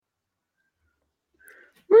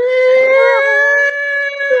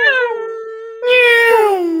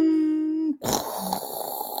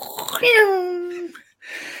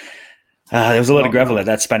There was a lot No, of gravel no, at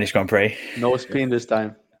that Spanish Grand Prix. no spin this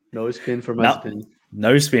time. No spin for No, Mazepin.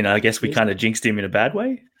 no spin. I guess we kind of jinxed him in a bad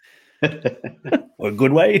way or a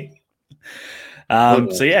good way.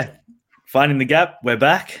 So yeah, finding the gap. We're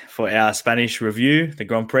back for our Spanish review, the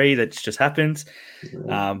Grand Prix that's just happened.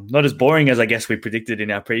 Not as boring as I guess we predicted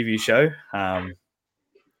in our preview show.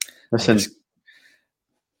 Listen,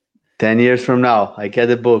 10 years from now, I get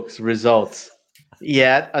the books, results.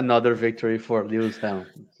 Yet another victory for Lewis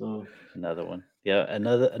Hamilton. So Another one. Yeah,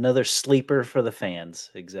 another sleeper for the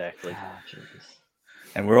fans. Exactly.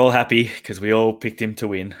 And we're all happy because we all picked him to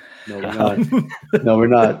win. No, we're not. No, we're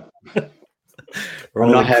not. We're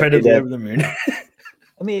all incredibly over the moon.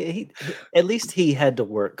 I mean, at least he had to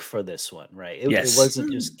work for this one, right? It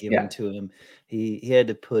wasn't just given to him. He had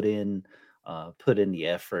to put in the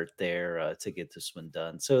effort there to get this one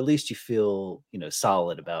done. So at least you feel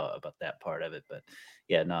solid about that part of it. But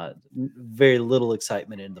yeah, not very little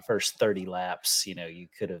excitement in the first 30 laps. You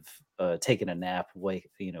could have taken a nap,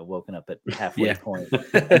 woken up at halfway point,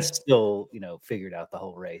 and still figured out the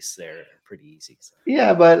whole race there pretty easy. So.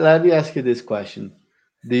 Yeah, but let me ask you this question.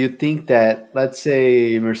 Do you think that, let's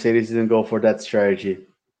say Mercedes didn't go for that strategy,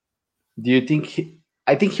 do you think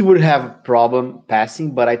I think he would have a problem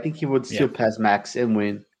passing, but I think he would still pass Max and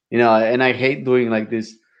win. And I hate doing like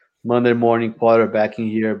this Monday morning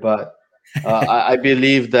quarterbacking here, but I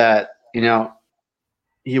believe that,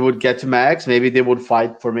 he would get to Max. Maybe they would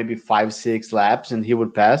fight for maybe 5-6 laps and he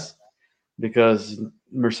would pass because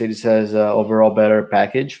Mercedes has overall better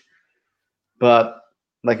package. But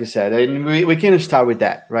like I said, and we can start with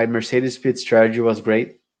that, right? Mercedes pit strategy was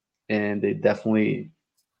great, and they definitely,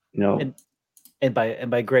 And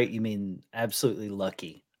by great you mean absolutely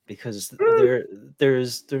lucky, because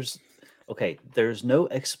there's no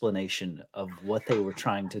explanation of what they were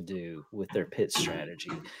trying to do with their pit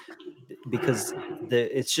strategy, because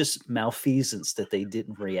it's just malfeasance that they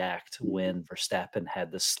didn't react when Verstappen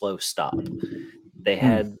had the slow stop. They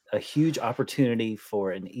had a huge opportunity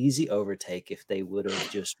for an easy overtake if they would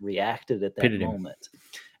have just reacted at that moment.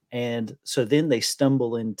 And so then they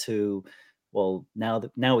stumble into, well,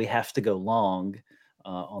 now we have to go long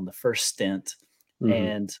on the first stint.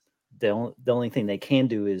 And the only thing they can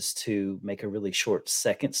do is to make a really short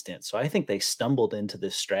second stint. So I think they stumbled into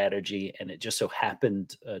this strategy, and it just so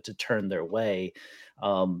happened to turn their way.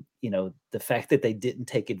 The fact that they didn't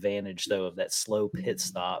take advantage, though, of that slow pit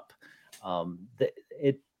stop,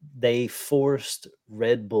 they forced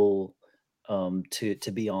Red Bull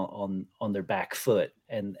to be on their back foot,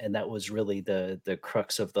 and that was really the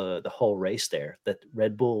crux of the whole race there. That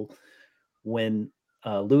Red Bull, when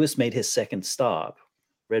Lewis made his second stop,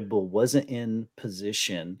 Red Bull wasn't in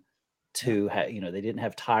position to have, they didn't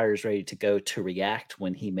have tires ready to go to react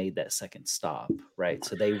when he made that second stop, right?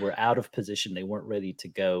 So they were out of position. They weren't ready to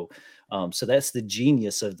go. So that's the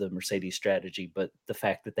genius of the Mercedes strategy, but the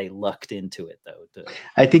fact that they lucked into it, though.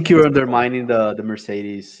 I think you're undermining the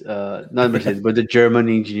Mercedes, not Mercedes, but the German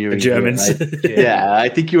engineering. The Germans. Here, right? Yeah, I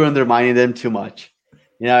think you're undermining them too much.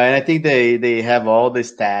 And I think they have all the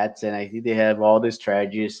stats, and I think they have all the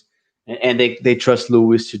strategies, and they trust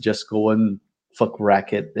Lewis to just go and fuck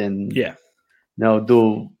racket and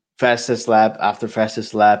do fastest lap after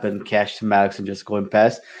fastest lap and cash to Max and just go and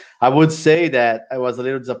pass. I would say that I was a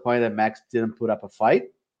little disappointed that Max didn't put up a fight.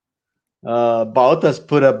 Bottas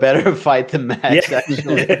put a better fight than Max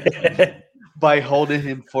actually by holding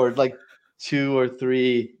him for like 2 or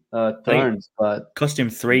 3 turns, but cost him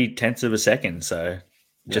 0.3 of a second. So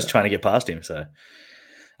just trying to get past him. So,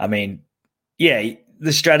 I mean,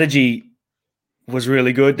 the strategy was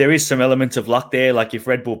really good. There is some elements of luck there. Like if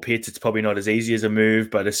Red Bull pits, it's probably not as easy as a move,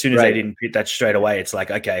 but as soon as they didn't pit that straight away, it's like,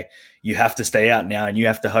 okay, you have to stay out now and you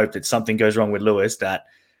have to hope that something goes wrong with Lewis that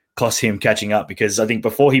costs him catching up, because I think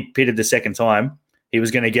before he pitted the second time, he was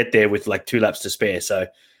going to get there with like 2 laps to spare. So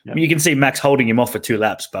I mean, you can see Max holding him off for 2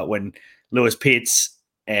 laps, but when Lewis pits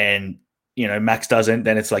and Max doesn't,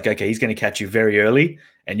 then it's like, okay, he's going to catch you very early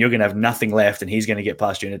and you're going to have nothing left and he's going to get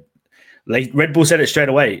past you. Red Bull said it straight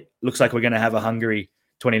away. Looks like we're going to have a Hungary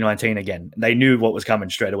 2019 again. They knew what was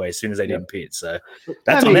coming straight away as soon as they didn't pit. So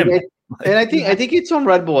that's on them. And I think it's on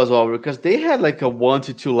Red Bull as well, because they had like a 1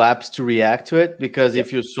 to 2 laps to react to it. Because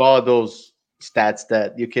if you saw those stats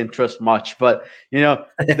that you can trust much, but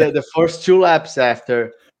the first 2 laps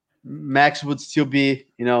after, Max would still be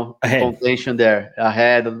contention there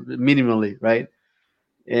ahead minimally, right?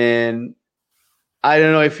 And I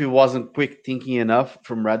don't know if it wasn't quick thinking enough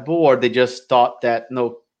from Red Bull, or they just thought that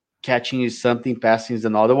catching is something, passing is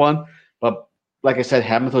another one. But like I said,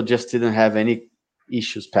 Hamilton just didn't have any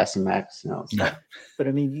issues passing Max. So. But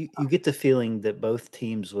I mean, you get the feeling that both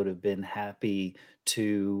teams would have been happy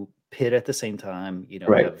to pit at the same time,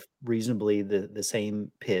 Right. have reasonably the same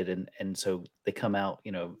pit, and so they come out,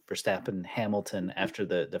 Verstappen, Hamilton after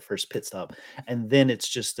the first pit stop, and then it's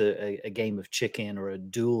just a game of chicken or a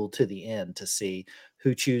duel to the end to see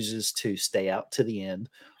who chooses to stay out to the end,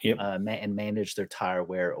 Yep. and manage their tire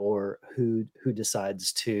wear, or who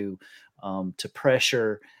decides to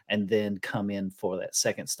pressure and then come in for that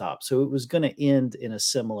second stop. So it was going to end in a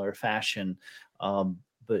similar fashion, but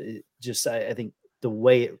I think the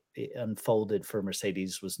way it unfolded for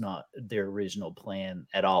Mercedes was not their original plan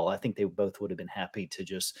at all. I think they both would have been happy to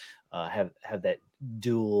just have that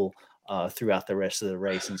duel throughout the rest of the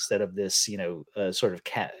race instead of this, sort of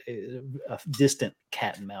a distant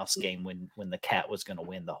cat and mouse game when the cat was going to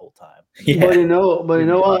win the whole time. Yeah. But you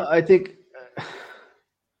know what? I think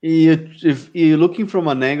if you're looking from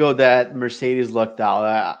an angle that Mercedes lucked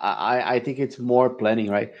out, I think it's more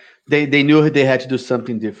planning, right? They knew they had to do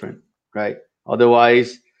something different, right?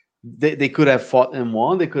 Otherwise, they could have fought and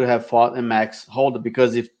won. They could have fought and Max hold it,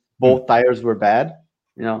 because if both tires were bad,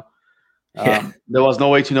 there was no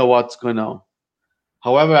way to know what's going on.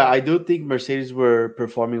 However, I do think Mercedes were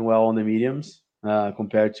performing well on the mediums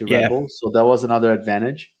compared to Red Bull, so that was another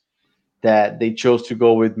advantage that they chose to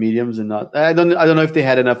go with mediums and not. I don't know if they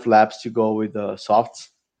had enough laps to go with the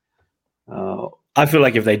softs. I feel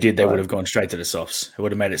like if they did, they would have gone straight to the softs. It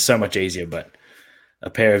would have made it so much easier. But a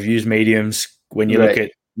pair of used mediums, when you look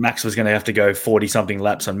at Max was going to have to go 40 something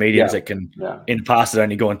laps on mediums that can in the past had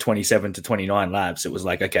only gone 27 to 29 laps. It was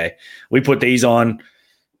like, okay, we put these on,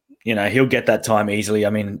 he'll get that time easily. I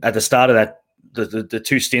mean, at the start of that, the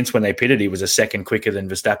two stints when they pitted, he was a second quicker than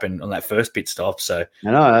Verstappen on that first pit stop. So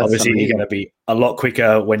obviously you're going to be a lot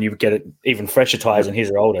quicker when you get it even fresher tires and his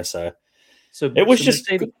are older. So it was just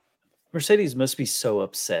Mercedes must be so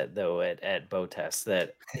upset though at Bottas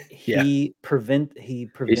that he prevented He's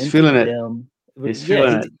feeling them. He's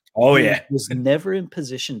feeling it. He was never in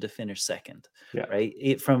position to finish second.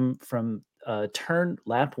 Right. From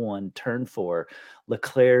lap 1, turn 4,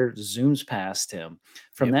 Leclerc zooms past him.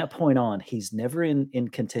 From that point on, he's never in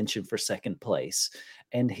contention for second place.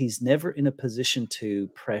 And he's never in a position to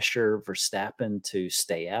pressure Verstappen to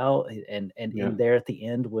stay out. And in there at the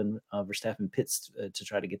end, when Verstappen pits to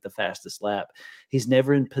try to get the fastest lap, he's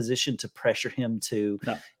never in position to pressure him to,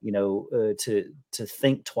 to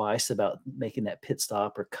think twice about making that pit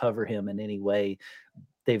stop or cover him in any way.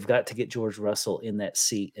 They've got to get George Russell in that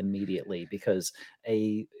seat immediately, because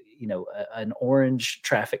an orange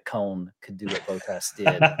traffic cone could do what Bottas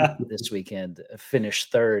did this weekend,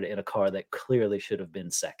 finish third in a car that clearly should have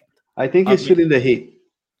been second. I think he's feeling the heat.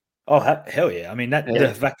 Oh, hell yeah. I mean,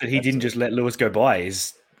 the fact that he didn't just let Lewis go by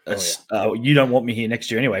is, you don't want me here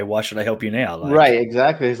next year anyway. Why should I help you now? Right,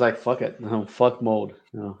 exactly. He's like, fuck it. Fuck mode.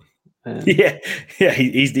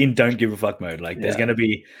 He's in don't give a fuck mode. There's going to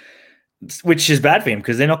be, which is bad for him,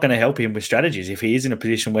 because they're not going to help him with strategies. If he is in a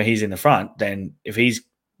position where he's in the front, then if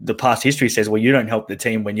the past history says, well, you don't help the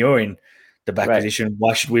team when you're in the back position,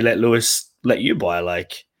 why should we let Lewis let you by?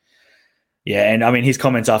 And I mean, his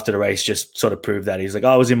comments after the race just sort of proved that. He's like,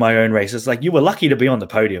 I was in my own race. It's like, you were lucky to be on the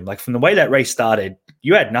podium. From the way that race started,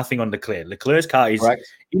 you had nothing on Leclerc. Leclerc's car is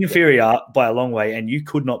inferior by a long way, and you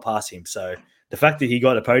could not pass him. So the fact that he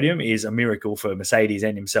got a podium is a miracle for Mercedes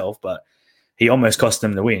and himself, but he almost cost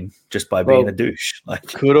them the win just by being a douche.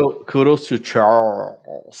 Kudos to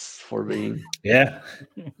Charles for being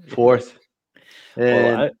fourth.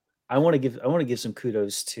 Well, I want to give some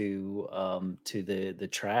kudos to the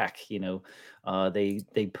track.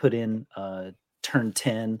 They put in turn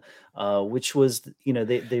 10, which was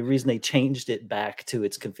the reason they changed it back to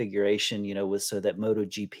its configuration, was so that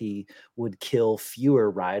MotoGP would kill fewer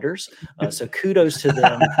riders. So kudos to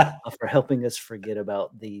them for helping us forget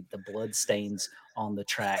about the blood stains on the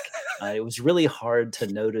track. It was really hard to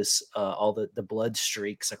notice all the blood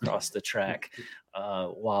streaks across the track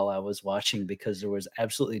while I was watching, because there was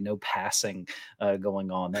absolutely no passing going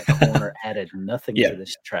on. That corner added nothing to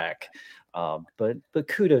this track. But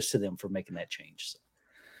kudos to them for making that change.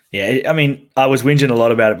 Yeah, I mean, I was whinging a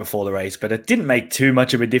lot about it before the race, but it didn't make too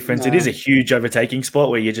much of a difference. No. It is a huge overtaking spot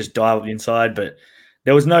where you just dive inside, but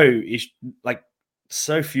there was no issue.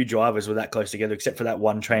 So few drivers were that close together, except for that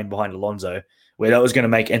one train behind Alonso, where that was going to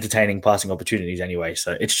make entenning passing opportunities anyway.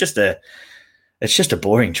 So it's just a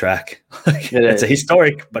boring track. It's a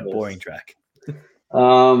historic but boring track.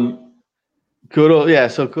 Kudos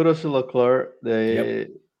to Leclerc.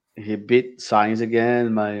 He beat Sainz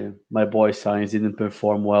again. My boy Sainz didn't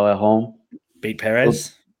perform well at home. Beat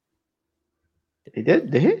Perez. He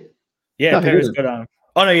did? Did he? Yeah, no, Perez got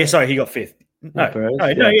sorry, he got fifth.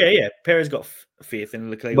 Perez, Perez got fifth and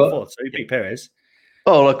Leclerc got fourth, so he beat Perez.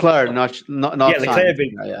 Oh, Leclerc, not Yeah, Leclerc signed.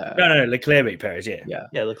 beat. Yeah. No, Leclerc beat Perez. Yeah.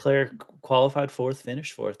 Yeah, Leclerc qualified fourth,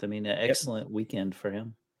 finished fourth. I mean, an excellent weekend for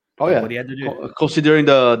him. Oh Did yeah. what he had to do. Considering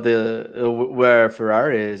where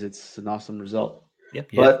Ferrari is, it's an awesome result. Yep.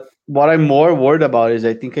 But what I'm more worried about is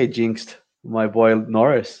I think I jinxed my boy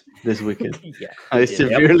Norris this weekend. Yeah, I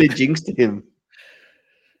severely jinxed him.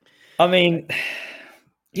 I mean,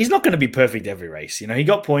 he's not going to be perfect every race. You know, he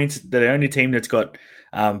got points. They're the only team that's got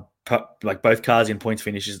like both cars in points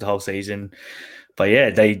finishes the whole season. But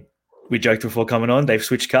yeah, we joked before coming on, they've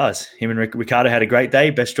switched cars. Him and Ricciardo had a great day,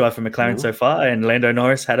 best drive for McLaren so far, and Lando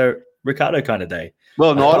Norris had a Ricciardo kind of day.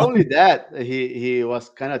 Well, not only that, he was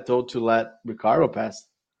kind of told to let Ricciardo pass.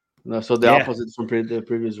 So the opposite from the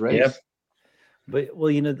previous race. Yeah. But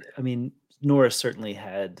well, you know, I mean, Norris certainly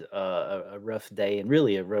had a rough day and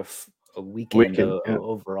really a rough weekend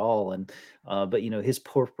overall. And but you know, his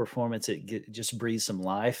poor performance just breathed some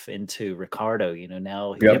life into Ricciardo. You know,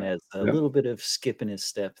 now he has a little bit of skip in his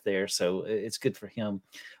step there, so it's good for him.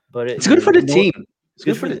 But it's good for the team. It's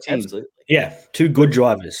good for the team. Absolutely. Yeah, two good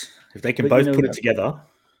drivers. If they can both put it together.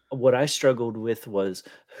 What I struggled with was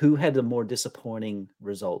who had the more disappointing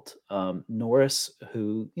result. Norris,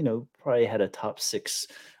 who, you know, probably had a top 6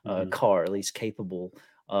 car, at least capable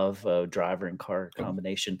of driver and car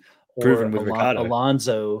combination. Proven with Ricciardo.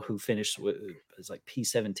 Alonso, who finished with was like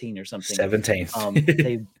P17 or something.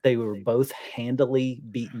 17th. They were both handily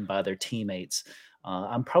beaten by their teammates.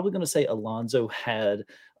 I'm probably going to say Alonso had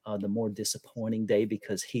the more disappointing day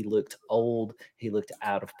because he looked old. He looked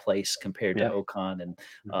out of place compared to Ocon. And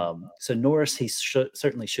so Norris, he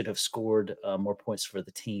certainly should have scored more points for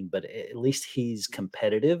the team, but at least he's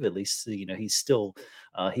competitive. At least, you know, he's still,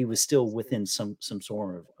 he was still within some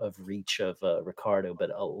sort of reach of Ricciardo. But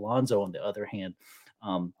Alonso, on the other hand,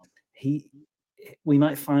 we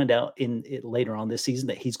might find out later on this season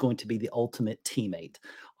that he's going to be the ultimate teammate,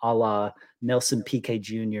 a la Nelson Piquet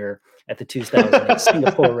Jr. at the 2008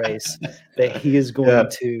 Singapore race, that he is going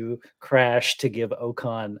to crash to give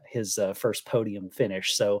Ocon his first podium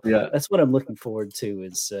finish. So that's what I'm looking forward to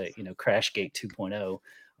is, you know, Crashgate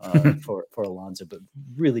 2.0 for Alonso, but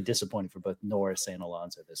really disappointing for both Norris and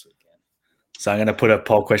Alonso this weekend. So I'm going to put a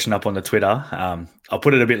poll question up on the Twitter. I'll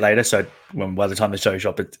put it a bit later, so by the time the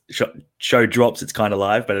show drops, it's kind of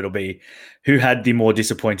live. But it'll be who had the more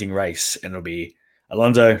disappointing race, and it'll be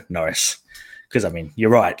Alonso, Norris. Because I mean,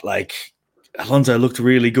 you're right. Like Alonso looked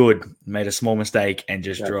really good, made a small mistake, and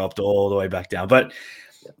just dropped all the way back down. But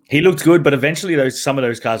he looked good. But eventually, some of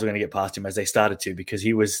those cars were going to get past him as they started to, because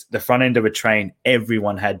he was the front end of a train.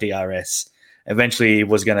 Everyone had DRS. Eventually, he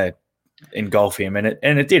was going to engulf him, and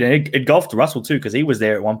it did. And it engulfed Russell too, because he was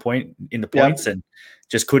there at one point in the points and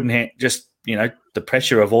just couldn't you know, the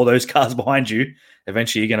pressure of all those cars behind you.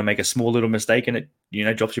 Eventually, you're going to make a small little mistake, and it, you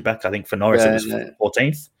know, drops you back. I think for Norris, it was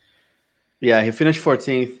 14th. Yeah, he finished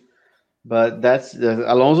 14th, but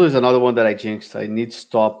Alonso is another one that I jinxed. I need to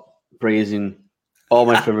stop praising all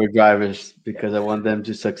my favorite drivers because I want them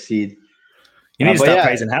to succeed. You need to start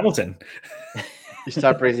praising Hamilton. You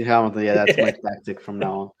start praising Hamilton. Yeah, that's my tactic from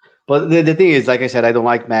now on. But the thing is, like I said, I don't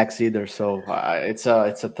like Max either, so it's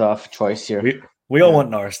a tough choice here. We all want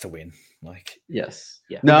Norris to win. Like, yes,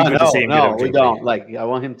 yeah. No, we don't. Like, I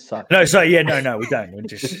want him to suck. No, sorry, no, we don't. We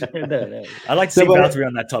just no. I like to see Valtteri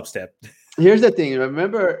on that top step. Here's the thing.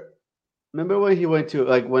 Remember when he went to,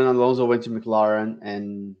 like, when Alonso went to McLaren,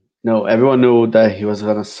 and everyone knew that he was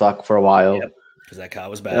gonna suck for a while because that car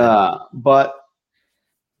was bad. But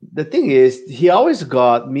the thing is, he always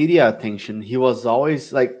got media attention. He was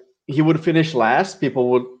always like, he would finish last.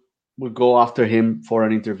 People would go after him for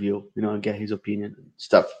an interview, and get his opinion and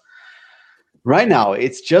stuff. Right now,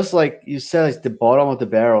 it's just like you said, it's the bottom of the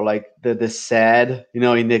barrel, like the sad,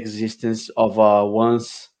 inexistence of a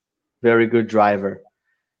once very good driver.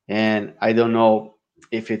 And I don't know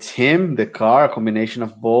if it's him, the car, a combination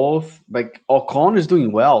of both. Like, Ocon is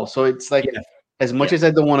doing well. So it's like, as much as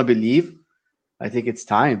I don't want to believe, I think it's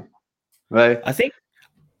time, right? I think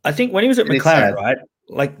when he was at McLaren, right?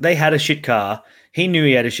 Like, they had a shit car. He knew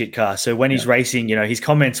he had a shit car. So when he's racing, his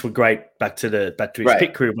comments were great back to his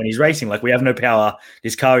pit crew when he's racing. Like, we have no power.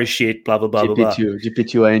 This car is shit, blah, blah, blah, blah, blah.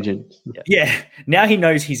 GP2 engine. Yeah. Now he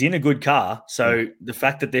knows he's in a good car. So the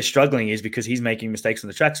fact that they're struggling is because he's making mistakes on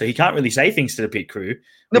the track. So he can't really say things to the pit crew,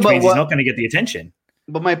 which means he's not going to get the attention.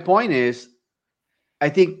 But my point is, I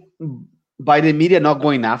think by the media not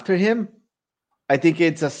going after him, I think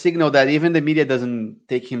it's a signal that even the media doesn't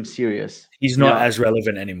take him serious. He's not as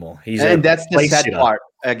relevant anymore. And that's the sad part,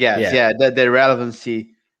 I guess. Yeah, the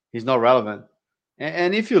relevancy, he's not relevant.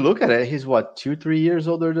 And if you look at it, he's 2-3 years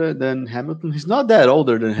older than Hamilton. He's not that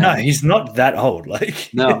older than Hamilton. No, he's not that old.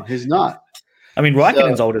 No, he's not. I mean,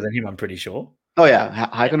 Raikkonen's older than him, I'm pretty sure. Oh yeah,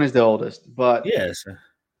 Raikkonen is the oldest, but Yes.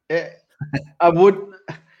 I would.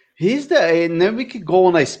 He's the, and then we could go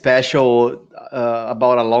on a special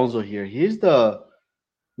about Alonso here. He's the,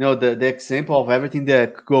 the example of everything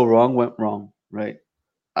that could go wrong went wrong, right?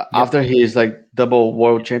 After his like double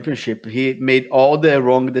world championship, he made all the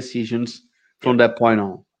wrong decisions from that point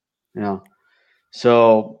on.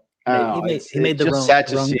 So he made the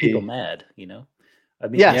wrong people mad. I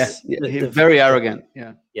mean, yes, he's very arrogant.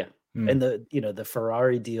 Yeah. And the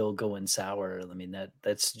Ferrari deal going sour. I mean,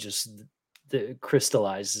 that's just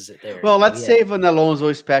crystallizes it there. Well, let's save an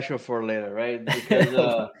Alonso special for later, right?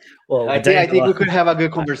 Because I think we could have a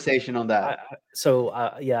good conversation on that.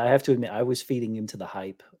 I have to admit, I was feeding into the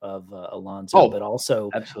hype of Alonso, but also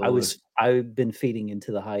absolutely. I've been feeding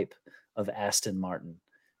into the hype of Aston Martin,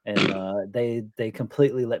 and they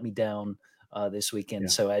completely let me down this weekend. Yeah.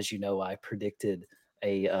 So as you know, I predicted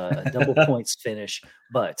a double points finish,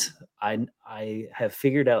 but I have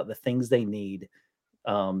figured out the things they need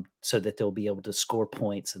so that they'll be able to score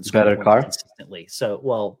points and score better points car consistently. So,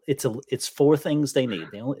 well, it's 4 things they need.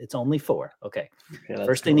 It's only 4. Okay.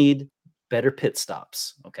 First, they need better pit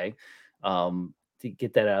stops. Okay. To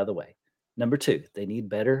get that out of the way. Number 2, they need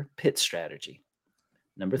better pit strategy.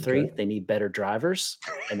 Number 3, they need better drivers,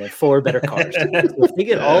 and then 4, better cars. So if they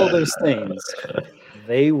get all of those things,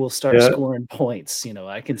 they will start scoring points.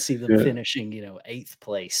 I can see them finishing, 8th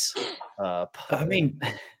place. I mean,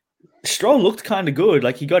 Stroll looked kind of good.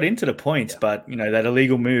 Like, he got into the points, but that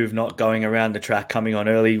illegal move, not going around the track, coming on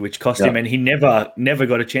early, which cost him, and he never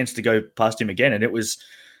got a chance to go past him again. And it was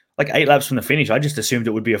like 8 laps from the finish. I just assumed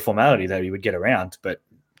it would be a formality that he would get around, but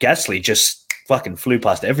Gasly just fucking flew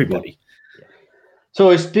past everybody. Yeah.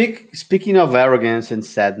 So speaking of arrogance and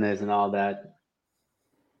sadness and all that,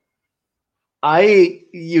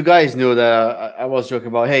 you guys knew that I was joking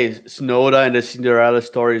about, hey, Tsunoda and the Cinderella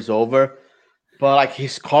story is over. But like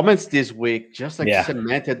his comments this week just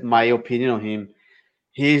cemented my opinion on him.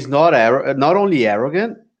 He's not only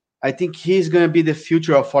arrogant, I think he's going to be the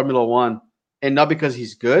future of Formula One. And not because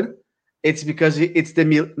he's good, it's because it's the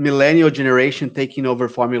millennial generation taking over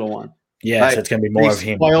Formula One. Yeah, so it's going to be more of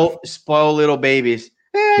him. Spoil little babies.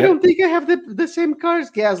 Hey, I don't think I have the same car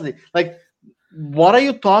as Gasly. Like, what are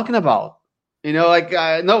you talking about?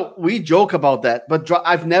 No, we joke about that. But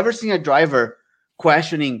I've never seen a driver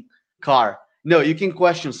questioning car. No, you can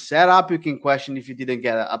question setup. You can question if you didn't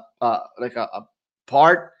get a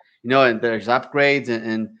part, and there's upgrades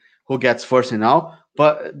and who gets first and all.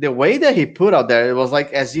 But the way that he put out there, it was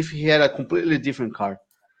like as if he had a completely different car.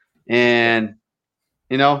 And,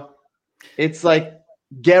 it's like,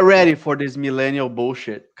 get ready for this millennial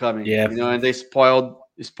bullshit coming. Yeah. And they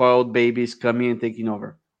spoiled babies coming and taking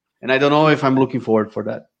over. And I don't know if I'm looking forward for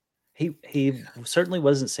that. He certainly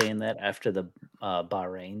wasn't saying that after the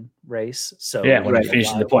Bahrain race. So when he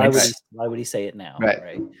finished the points, why would he say it now?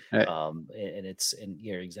 Right. And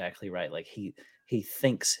you're exactly right. Like he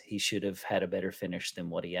thinks he should have had a better finish than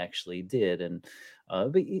what he actually did. And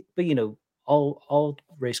but all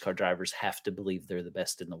race car drivers have to believe they're the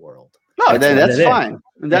best in the world. No, that's fine.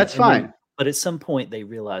 That's fine. But at some point, they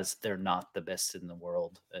realize they're not the best in the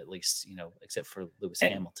world, at least, except for Lewis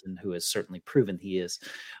Hamilton, who has certainly proven he is.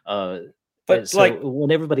 But so when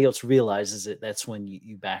everybody else realizes it, that's when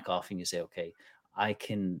you back off and you say, okay, I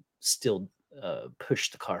can still push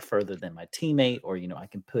the car further than my teammate, or, I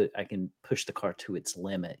can push the car to its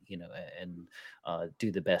limit, and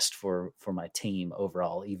do the best for my team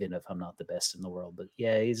overall, even if I'm not the best in the world. But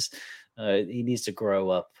yeah, he needs to grow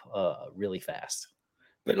up really fast.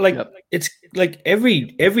 But it's like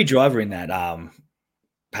every driver in that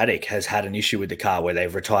paddock has had an issue with the car where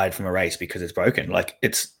they've retired from a race because it's broken. Like,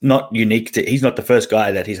 it's not unique he's not the first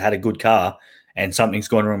guy that he's had a good car and something's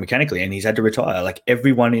gone wrong mechanically and he's had to retire. Like,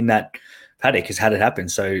 everyone in that paddock has had it happen.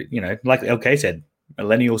 So, like LK said,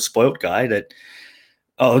 millennial spoilt guy that,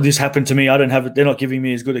 this happened to me. I don't have it. They're not giving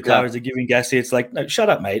me as good a car as they're giving Gasly. It's like, no, shut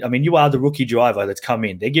up, mate. I mean, you are the rookie driver that's come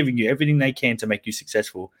in. They're giving you everything they can to make you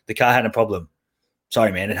successful. The car had a problem.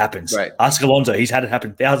 Sorry, man, it happens. Right. Ask Alonso. He's had it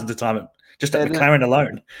happen thousands of times, just at McLaren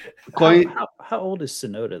alone. How old is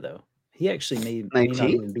Tsunoda, though? He actually may not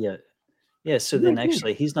even be so then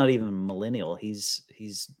actually he's not even millennial. He's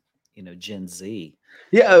Gen Z.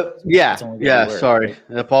 Yeah. Sorry.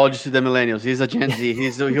 Apologies to the millennials. He's a Gen Z.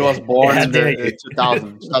 He was born in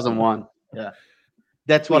 2001. Yeah.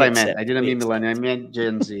 That's what I meant. I didn't mean millennial. I meant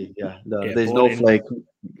Gen Z. Yeah. There's no flake.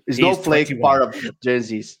 There's no flake part of Gen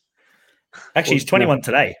Z's. Actually, he's 21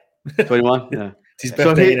 today. 21? Yeah. It's his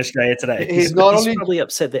birthday in Australia today. He's probably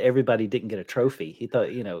upset that everybody didn't get a trophy. He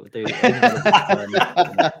thought,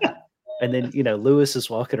 And then Lewis is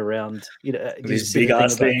walking around. This big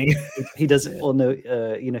ass thing. He doesn't. Well, no.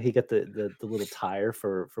 He got the little tire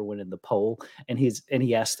for winning the pole, and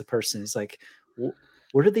he asked the person. He's like,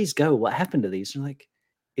 "Where did these go? What happened to these?" And they're like,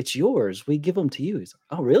 "It's yours. We give them to you." He's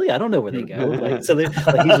like, "Oh, really? I don't know where they go." Like, so he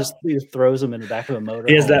just throws them in the back of a motor.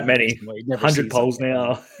 He has that many 100 poles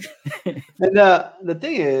now. And the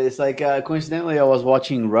thing is, like, coincidentally, I was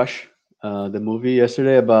watching Rush, the movie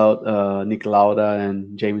yesterday about Nick Lauda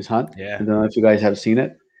and James Hunt. Yeah. I don't know if you guys have seen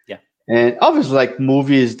it. Yeah. And obviously, like,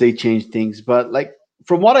 movies, they change things. But, like,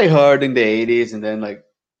 from what I heard in the 80s and then, like,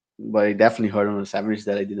 what I definitely heard in the 70s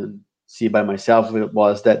that I didn't see by myself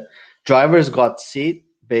was that drivers got seat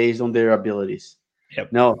based on their abilities.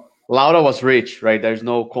 Yep. Now, Lauda was rich, right? There's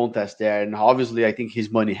no contest there. And obviously, I think his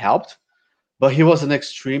money helped. But he was an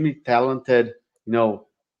extremely talented,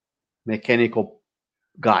 mechanical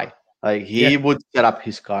guy. Like, he would set up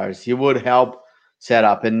his cars. He would help set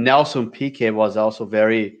up. And Nelson Piquet was also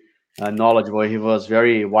very knowledgeable. He was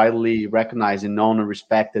very widely recognized and known and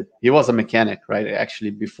respected. He was a mechanic, right?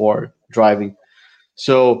 Actually, before driving.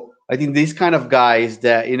 So I think these kind of guys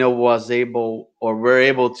that were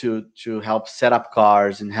able to help set up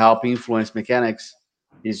cars and help influence mechanics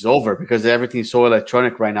is over, because everything's so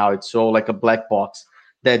electronic right now. It's so like a black box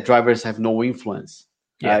that drivers have no influance.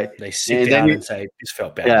 Yeah, right? They sit down and say, "This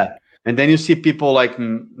felt bad." Yeah, and then you see people like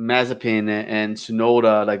Mazepin and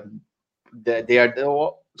Tsunoda, like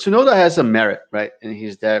Tsunoda has a merit, right? And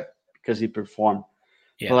he's there because he performed.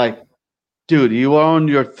 Yeah. But like, dude, you are on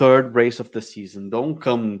your third race of the season. Don't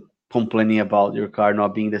come complaining about your car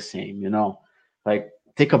not being the same. Like,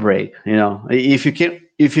 take a break. If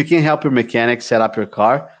you can help your mechanic set up your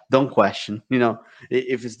car, don't question.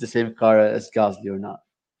 If it's the same car as Gasly or not.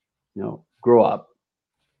 Grow up.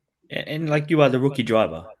 And like, you are the rookie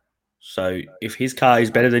driver, so if his car is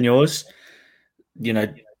better than yours,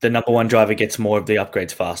 the number one driver gets more of the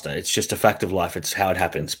upgrades faster. It's just a fact of life. It's how it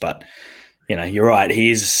happens. But you're right.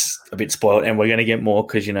 He's a bit spoiled, and we're going to get more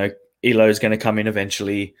because Elo is going to come in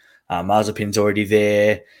eventually. Mazepin's already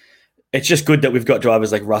there. It's just good that we've got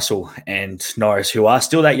drivers like Russell and Norris who are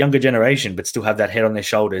still that younger generation, but still have that head on their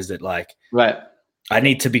shoulders that, like, right. I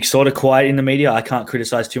need to be sort of quiet in the media. I can't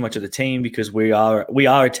criticize too much of the team because we are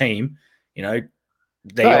a team. They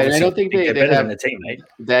I don't think they're they better have than the teammate.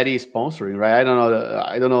 Daddy sponsoring, right? I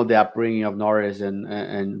don't know the upbringing of Norris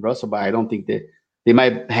and Russell, but I don't think they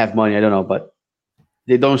might have money. I don't know, but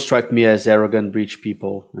they don't strike me as arrogant, rich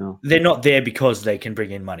people. They're not there because they can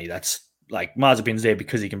bring in money. That's like Mazepin's there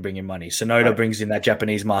because he can bring in money. Sonoda brings in that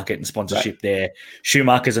Japanese market and sponsorship there.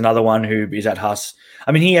 Schumacher's another one who is at Haas.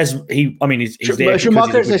 I mean, he's there.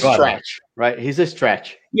 Schumacher's a stretch, right? He's a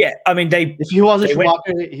stretch. Yeah, I mean, if he was a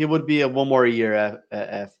Schumacher, he would be a one more year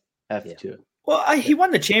F2. Yeah. Well, he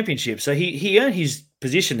won the championship, so he earned his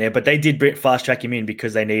position there. But they did fast track him in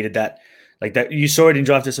because they needed that. Like that, you saw it in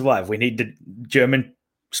Drive to Survive. We need the German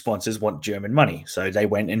sponsors want German money, so they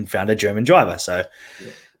went and found a German driver. So.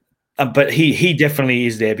 Yeah. But he definitely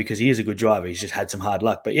is there because he is a good driver. He's just had some hard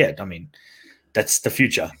luck. But yeah, I mean, that's the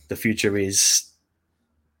future. The future is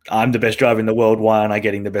I'm the best driver in the world. Why aren't I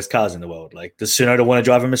getting the best cars in the world? Like, does Tsunoda want to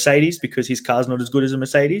drive a Mercedes because his car's not as good as a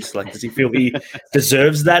Mercedes? Like, does he feel he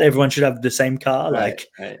deserves that? Everyone should have the same car. Right.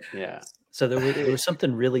 Yeah. So there was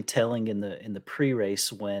something really telling in the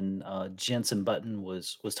pre-race when Jenson Button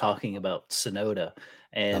was talking about Tsunoda.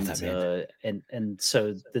 And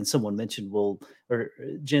so then someone mentioned, or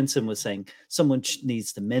Jensen was saying someone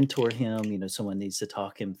needs to mentor him, someone needs to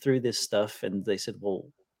talk him through this stuff. And they said, well,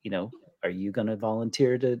 are you going to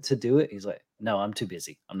volunteer to do it? He's like, no, I'm too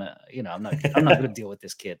busy. I'm not going to deal with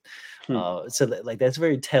this kid. So that's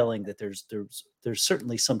very telling that there's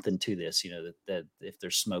certainly something to this, that if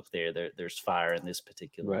there's smoke there's fire in this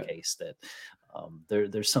particular case, that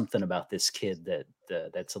there's something about this kid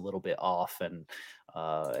that's a little bit off, and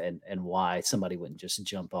why somebody wouldn't just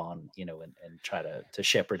jump on, and try to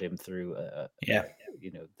shepherd him through,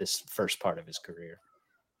 this first part of his career.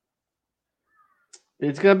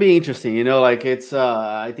 It's gonna be interesting, it's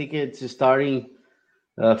I think it's starting.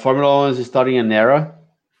 Formula One is starting an era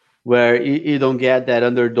where you don't get that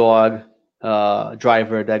underdog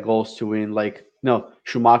driver that goes to win. Like,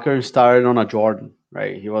 Schumacher started on a Jordan,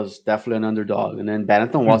 right? He was definitely an underdog, and then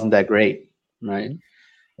Benetton wasn't that great, right?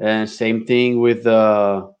 And same thing with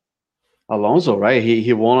Alonso, right?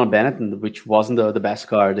 He won on Benetton, which wasn't the best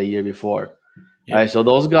car the year before. Yeah. Right? So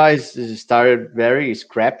those guys started very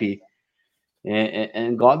scrappy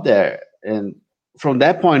and got there. And from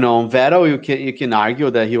that point on, Vettel, you can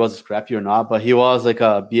argue that he was scrappy or not, but he was like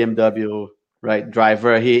a BMW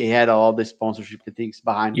driver. He had all the sponsorship things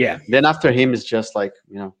behind. Yeah. Then after him, it's just like,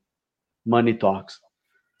 money talks.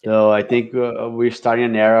 So I think we're starting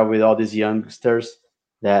an era with all these youngsters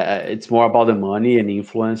that it's more about the money and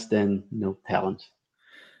influence than talent.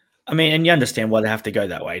 I mean, and you understand why they have to go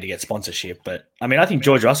that way to get sponsorship. But I mean, I think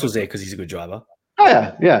George Russell's there because he's a good driver. Oh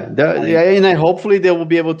yeah. And then hopefully they will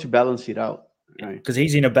be able to balance it out. Because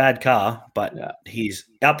he's in a bad car, but he's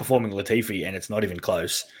outperforming Latifi, and it's not even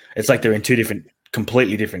close. It's like they're in two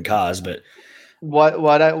completely different cars. But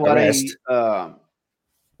what I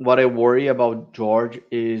worry about George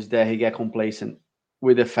is that he get complacent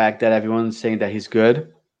with the fact that everyone's saying that he's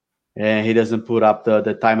good, and he doesn't put up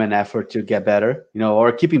the time and effort to get better,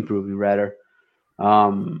 or keep improving rather.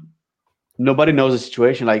 Nobody knows the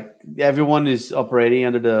situation. Like everyone is operating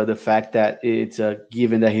under the fact that it's a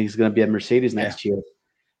given that he's going to be at Mercedes next year,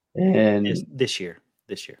 and this year.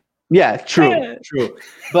 Yeah, true.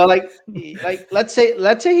 But like let's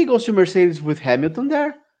say he goes to Mercedes with Hamilton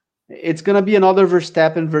there, it's going to be another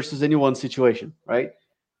Verstappen versus anyone situation, right?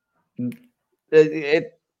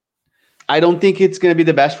 I don't think it's going to be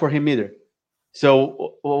the best for him either.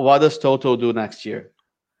 So what does Toto do next year?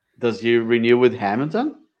 Does he renew with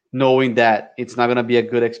Hamilton, knowing that it's not going to be a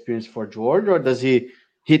good experience for George, or does he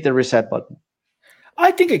hit the reset button?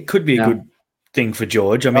 I think it could be a good thing for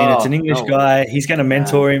George. I mean, it's an English guy. He's going to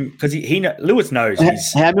mentor him because Lewis knows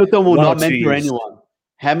Hamilton will not mentor anyone.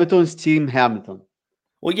 Hamilton's team Hamilton.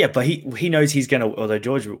 Well, yeah, but he knows he's going to. Although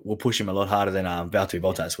George will push him a lot harder than Valtteri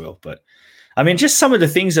Bottas will. But I mean, just some of the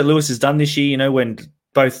things that Lewis has done this year. When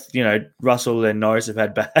both Russell and Norris have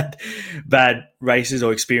had bad races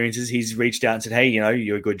or experiences, he's reached out and said, "Hey,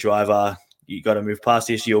 you're a good driver. You got to move past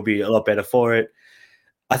this. You'll be a lot better for it."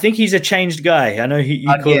 I think he's a changed guy. I know you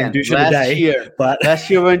call him douche of the day. But last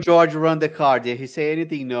year when George ran the car, did he say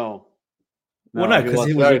anything? No. Well, no, because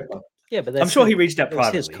he was. But I'm sure he reached out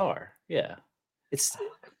privately. His car. Yeah, it's.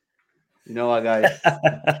 You know what, guys?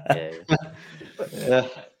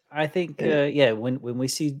 I think, when we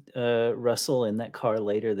see Russell in that car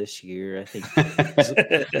later this year, I think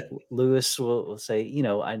Lewis will say,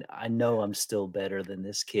 I know I'm still better than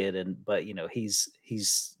this kid, but he's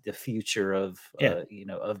the future of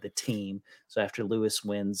of the team. So after Lewis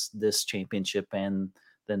wins this championship and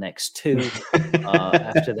the next two,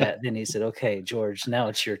 after that, then he said, "Okay, George, now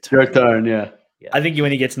it's your turn." Your turn, yeah. I think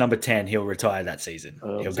when he gets number 10, he'll retire that season.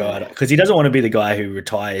 He'll go out because he doesn't want to be the guy who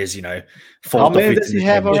retires, How many does he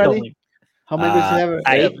have already? How many does he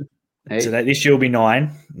have? 8. So this year will be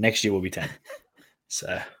 9. Next year will be 10.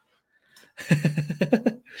 So,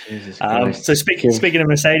 so speaking of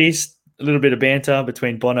Mercedes, a little bit of banter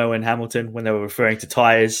between Bono and Hamilton when they were referring to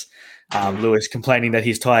tires. Lewis complaining that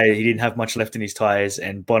his tire, he didn't have much left in his tires,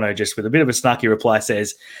 and Bono just with a bit of a snarky reply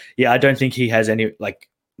says, "Yeah, I don't think he has any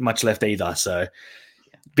much left either." So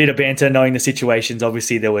bit of banter, knowing the situations.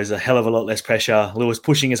 Obviously there was a hell of a lot less pressure. Lewis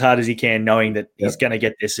pushing as hard as he can, knowing that he's going to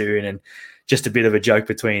get there soon, and just a bit of a joke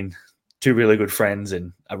between two really good friends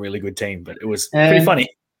and a really good team, but it was pretty funny.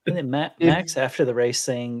 And then Max after the race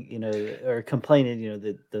saying, or complaining,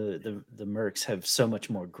 that the Mercs have so much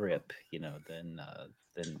more grip,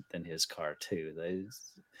 than his car too.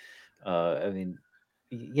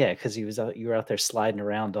 Because you were out there sliding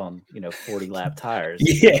around on 40 lap tires.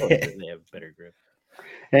 Yeah, they have better grip.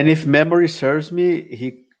 And if memory serves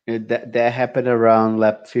me, that happened around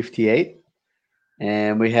lap 58,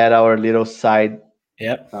 and we had our little side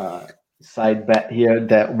bet here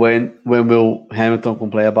that when will Hamilton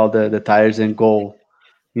complain about the tires and go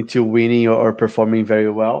into winning or performing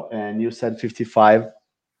very well, and you said 55,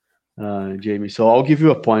 Jamie. So I'll give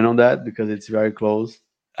you a point on that because it's very close.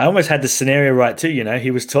 I almost had the scenario right too.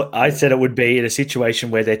 He was. I said it would be in a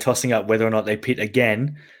situation where they're tossing up whether or not they pit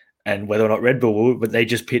again, and whether or not Red Bull will, but they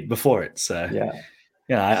just pit before it. So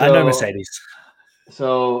I know Mercedes.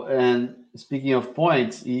 So, and speaking of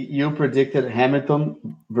points, you predicted Hamilton,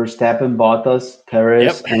 Verstappen, Bottas,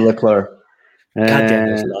 Perez, and Leclerc. And God damn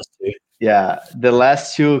those last two. Yeah, the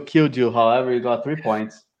last two killed you. However, you got 3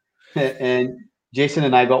 points, and Jason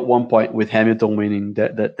and I got 1 point with Hamilton winning.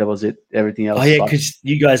 That was it. Everything else. Oh yeah, because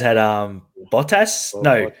you guys had Bottas.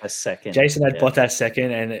 Bottas second. Jason had Bottas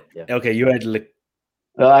second, and okay, you had.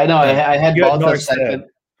 I know. I had Bottas second.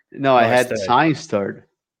 No, I had Sainz third.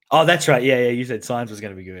 Oh, that's right. Yeah. You said Sainz was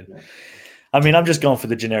going to be good. Yeah. I mean, I'm just going for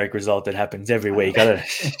the generic result that happens every week. I don't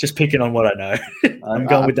just picking on what I know. I'm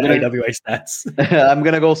going with the AWA stats. I'm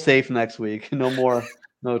gonna go safe next week.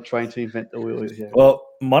 No trying to invent the wheel here. Well,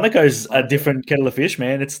 Monaco's a different kettle of fish,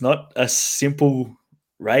 man. It's not a simple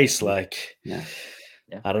race.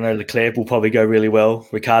 I don't know. Leclerc will probably go really well.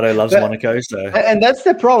 Ricardo loves Monaco, so and that's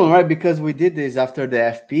the problem, right? Because we did this after the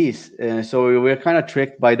FPs, so we were kind of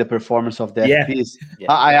tricked by the performance of the FPs.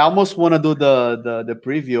 Yeah. I almost want to do the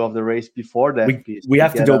preview of the race before the FPs. We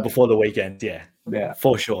have to do it before the weekend, yeah,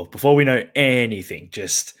 for sure. Before we know anything,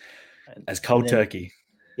 just as cold turkey.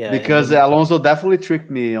 Yeah, because Alonso definitely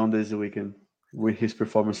tricked me on this weekend with his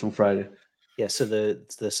performance on Friday. Yeah, so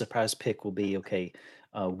the surprise pick will be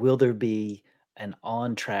will there be an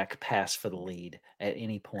on-track pass for the lead at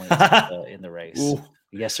any point in the race? Ooh.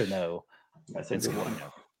 Yes or no? That's a good one.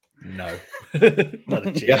 No. Not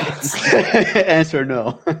a chance. Answer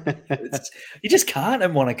no. You just can't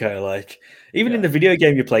at Monaco. Like, even in the video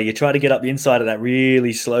game you play, you try to get up the inside of that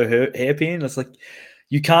really slow hairpin. It's like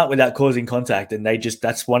you can't without causing contact. And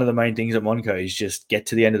that's one of the main things at Monaco is just get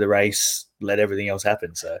to the end of the race, let everything else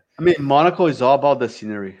happen. So, I mean, Monaco is all about the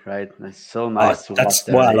scenery, right? It's so nice to watch. That's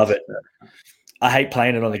why I love it. I hate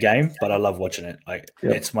playing it on the game, but I love watching it.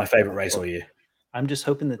 It's my favorite race all year. I'm just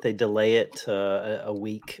hoping that they delay it a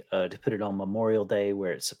week to put it on Memorial Day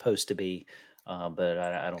where it's supposed to be, but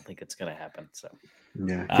I don't think it's going to happen. So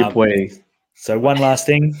keep waiting. So one last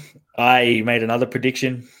thing, I made another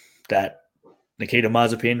prediction that Nikita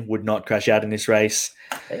Mazepin would not crash out in this race.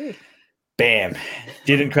 Hey. Bam,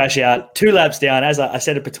 didn't crash out. 2 laps down, as I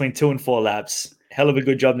said it, between 2 and 4 laps. Hell of a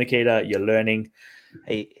good job, Nikita. You're learning.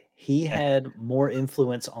 Hey. He had more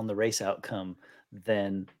influence on the race outcome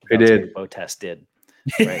than Bottas did.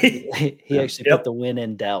 Right? He actually put the win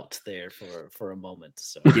in doubt there for a moment.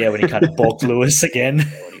 So when he kind of balked Lewis again.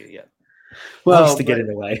 Well, to get in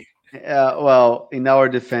the way. Well, in our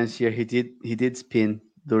defense here, he did spin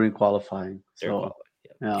during qualifying, so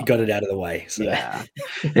he got it out of the way. So. Yeah,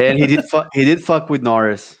 and he did fuck with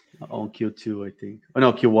Norris on Q2, I think. Oh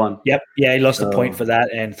no, Q1. Yep. Yeah, he lost a point for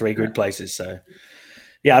that and 3 grid places. So.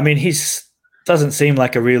 Yeah, I mean, doesn't seem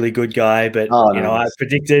like a really good guy, but I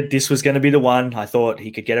predicted this was going to be the one. I thought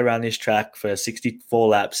he could get around this track for 64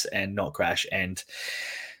 laps and not crash, and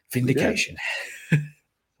vindication.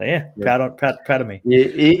 So proud of me.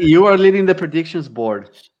 You are leading the predictions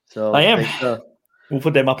board, so I am. We'll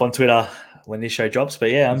put them up on Twitter when this show drops.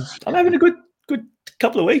 But yeah, I'm having a good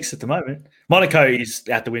couple of weeks at the moment. Monaco is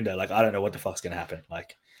out the window. Like, I don't know what the fuck's going to happen.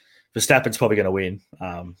 Like, Verstappen's probably going to win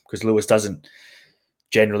because Lewis doesn't.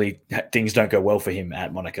 Generally, things don't go well for him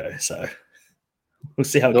at Monaco, so we'll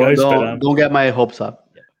see how it goes. Don't get my hopes up.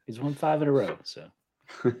 Yeah. He's won 5 in a row. So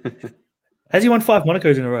has he won 5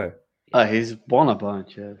 Monacos in a row? He's won a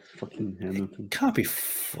bunch. Yeah, fucking Hamilton. It can't be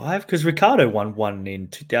 5 because Ricardo won 1 in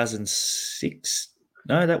 2006.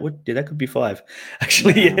 No, that could be 5.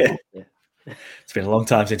 Actually, yeah. It's been a long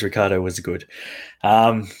time since Ricardo was good.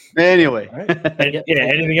 Anyway,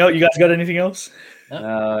 anything else? You guys got anything else?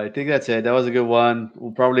 I think that's it. That was a good one.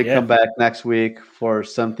 We'll probably come back next week for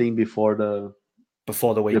something before the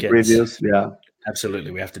weekend. The previews. Yeah,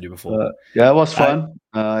 absolutely. We have to do before. It was fun.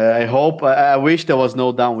 I wish there was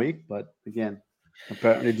no down week, but again,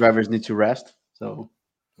 apparently drivers need to rest. So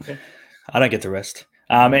I don't get to rest.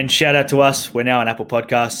 And shout out to us. We're now on Apple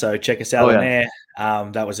Podcasts, so check us out on there.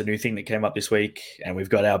 That was a new thing that came up this week, and we've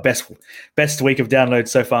got our best week of downloads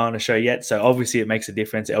so far on the show yet. So obviously it makes a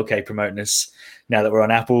difference. LK promoting us now that we're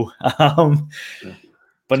on Apple.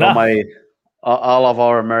 But all of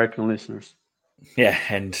our American listeners. Yeah,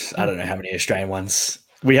 and I don't know how many Australian ones.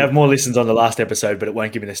 We have more listens on the last episode, but it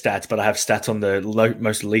won't give me the stats. But I have stats on the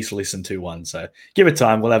most least listened to one. So give it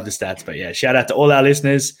time. We'll have the stats. But yeah, shout out to all our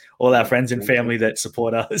listeners, all our friends and family that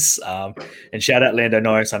support us. And shout out Lando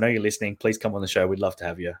Norris. I know you're listening. Please come on the show. We'd love to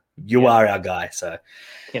have you. You are our guy. So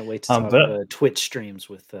can't wait to talk Twitch streams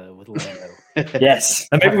with Lando. Yes.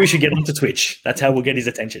 And maybe we should get onto Twitch. That's how we'll get his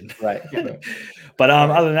attention. Right. But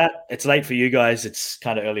other than that, it's late for you guys. It's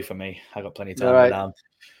kind of early for me. I got plenty of time. All right. But,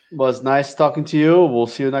 was nice talking to you. We'll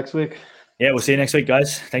see you next week. Yeah, we'll see you next week,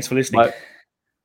 guys. Thanks for listening. Bye.